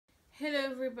Hello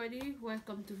everybody,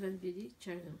 welcome to Van Beauty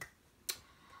channel.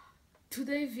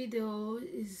 Today's video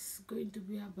is going to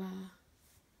be about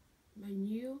my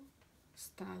new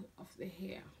style of the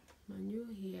hair. My new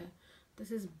hair.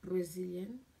 This is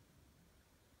Brazilian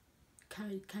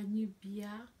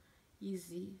Kanubia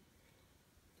Easy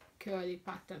curly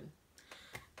pattern.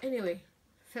 Anyway,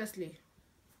 firstly,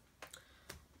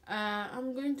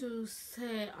 I'm going to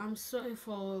say I'm sorry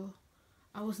for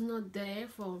I was not there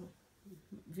for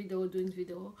doing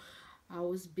video. I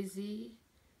was busy,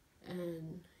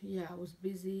 and yeah, I was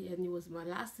busy, and it was my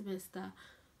last semester,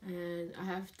 and I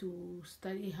have to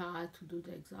study hard to do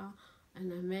the exam,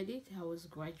 and I made it. I was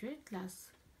graduate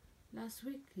last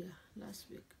week. Yeah, last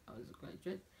week I was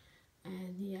graduate,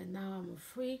 and yeah, now I'm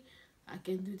free. I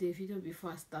can do the video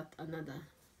before I start another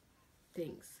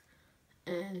things.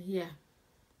 And yeah,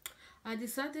 I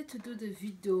decided to do the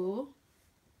video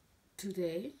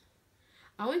today.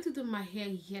 I went to do my hair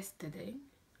yesterday,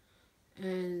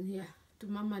 and yeah, to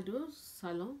Mamado's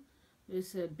salon.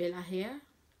 It's Bella Hair.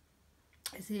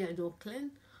 It's here in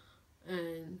Oakland,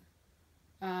 and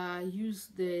I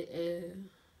used the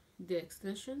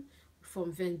extension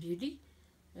from Van Beauty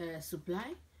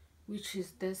Supply, which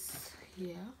is this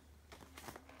here.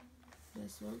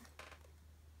 This one,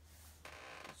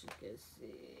 as you can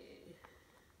see,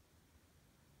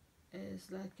 it's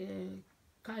like a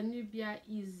Kanubia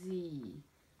Easy.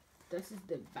 This is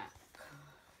the back.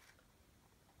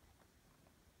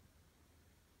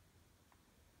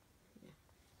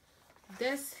 Yeah.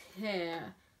 This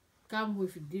hair come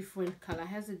with different color.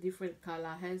 Has a different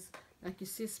color. Has, like you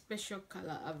see, special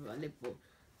color available.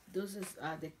 Those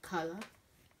are the color.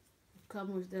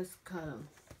 Come with this color.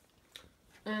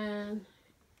 And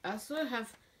I also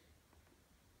have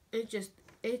inches,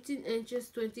 18 inches,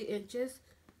 20 inches,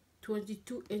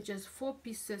 22 inches, 4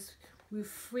 pieces with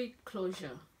free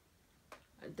closure.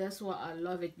 That's why I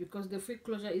love it, because the free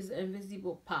closure is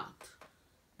invisible part.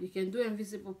 You can do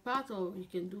invisible part, or you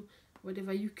can do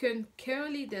whatever. You can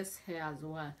curly this hair as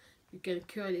well. You can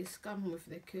curly. It's come with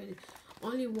the curly.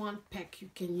 Only one pack you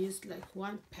can use, like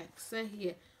one pack. Say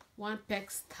here, one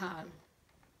pack style.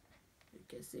 You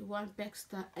can see one pack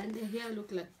style, and the hair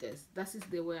look like this. That is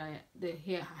the way the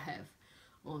hair I have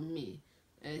on me.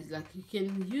 And it's like you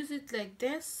can use it like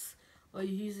this, or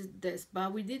you use it this,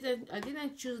 but I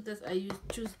didn't choose this. I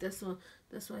choose this one.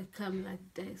 That's why it come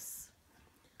like this.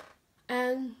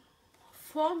 And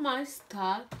for my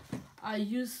style, I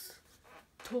use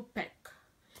 2-pack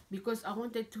because I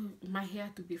wanted my hair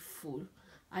to be full.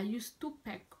 I use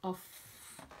 2-pack of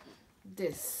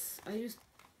this. I use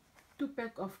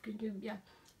 2-pack of Kanubia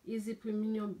Easy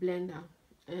Premium Blender,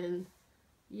 and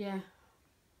yeah,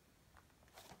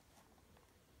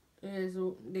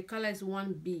 the color is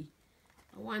 1B.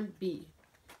 1B.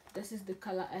 This is the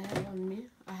color I have on me.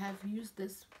 I have used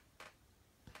this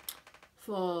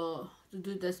to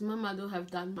do this. Mamado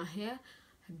have done my hair.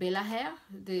 Bella Hair,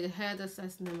 the hair that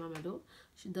says name Mamado,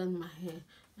 she done my hair,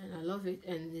 and I love it.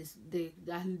 And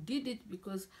I did it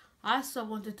because I also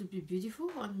wanted to be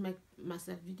beautiful and make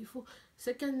myself beautiful.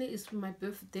 Secondly, it's my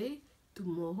birthday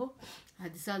tomorrow. I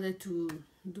decided to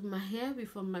do my hair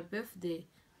before my birthday.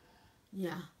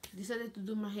 Yeah, decided to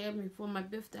do my hair before my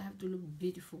birthday. I have to look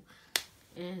beautiful,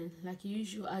 and like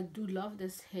usual, I do love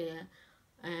this hair.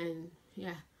 And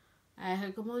yeah, I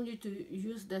recommend you to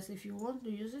use this. If you want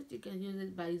to use it, you can use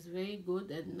it, but it's very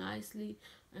good and nicely,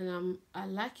 and I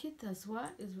like it as well.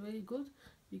 It's very good.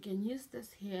 You can use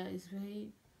this hair. It's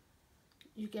very,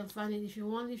 you can find it if you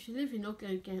want. If you live in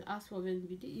Oakland, you can ask for Van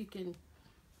Beauty. You can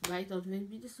buy it on Van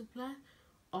Beauty Supply,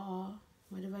 or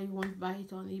whatever you want, buy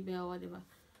it on eBay or whatever.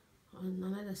 On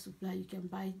another supply you can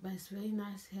buy it, but it's very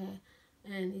nice hair,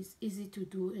 and it's easy to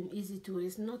do and easy to,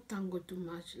 it's not tangled too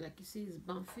much. Like you see, it's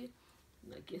bumpy,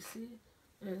 like you see,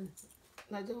 and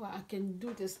like that way I can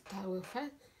do the style with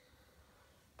it.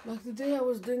 Like today I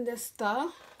was doing the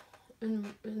style, and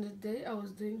the day I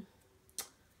was doing,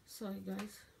 sorry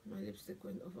guys, my lipstick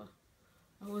went over.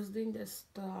 I was doing the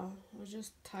style. I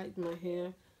just tied my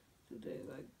hair today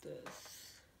like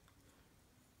this.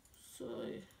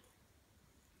 Sorry.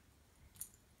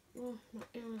 Oh, my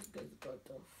earrings got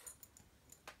off.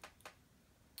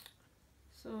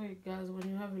 Sorry guys, when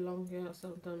you have long hair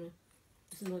sometimes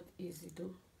it's not easy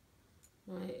though.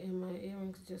 My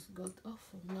earrings just got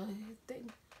off of my thing.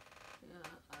 Yeah,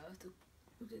 I have to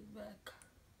put it back.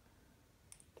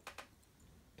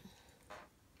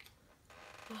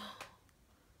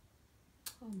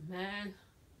 Oh man.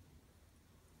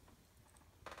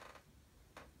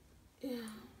 Yeah.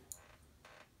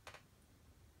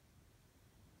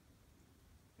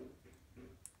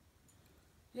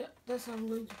 Yeah, that's how I'm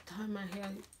going to tie my hair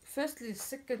Firstly,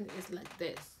 second is like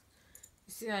this.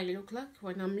 You see how you look like?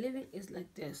 When I'm leaving, it's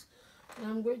like this. And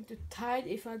I'm going to tie it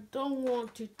if I don't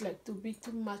want it like to be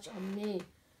too much on me.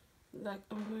 Like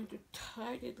I'm going to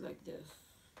tie it like this.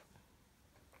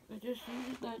 I just use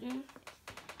it like this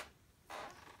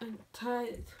and tie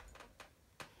it.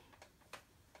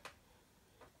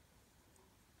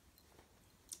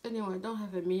 Anyway, I don't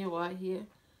have a mirror right here,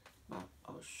 but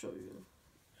I'll show you.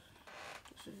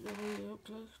 This is the way it looks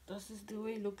like. This is the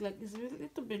way it looks like. It's a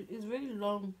little bit, it's very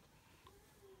long.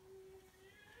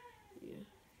 Yeah.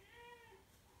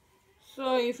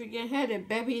 So if you can hear the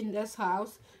baby in this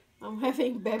house, I'm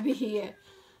having baby here.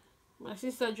 My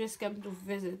sister just came to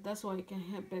visit. That's why you can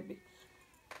hear baby.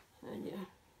 And yeah,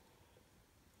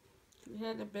 you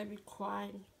hear the baby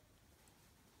crying.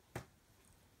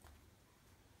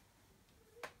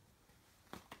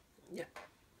 Yeah.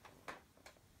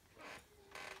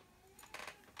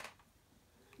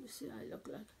 You see how I look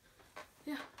like?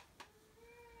 Yeah.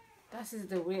 That is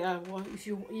the way I want. If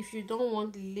you don't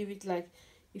want to leave it like,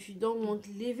 if you don't want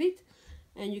to leave it,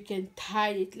 and you can tie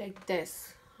it like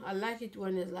this. I like it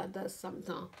when it's like that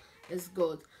sometimes. It's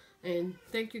good. And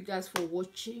thank you guys for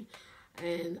watching.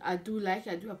 And I do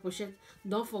appreciate.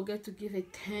 Don't forget to give a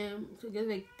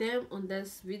thumb on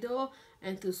this video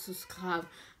and to subscribe.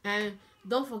 And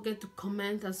don't forget to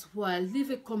comment as well. Leave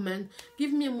a comment.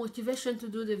 Give me a motivation to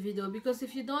do the video, because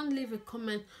if you don't leave a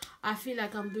comment, I feel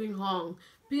like I'm doing wrong.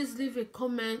 Please leave a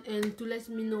comment and to let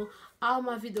me know how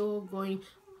my video going.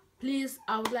 Please,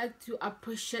 I would like to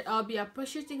appreciate. I'll be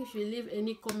appreciating if you leave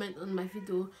any comment on my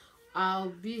video. I'll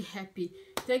be happy.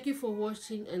 Thank you for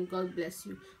watching and God bless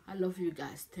you. I love you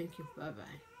guys. Thank you. Bye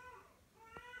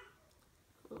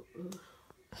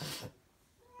bye.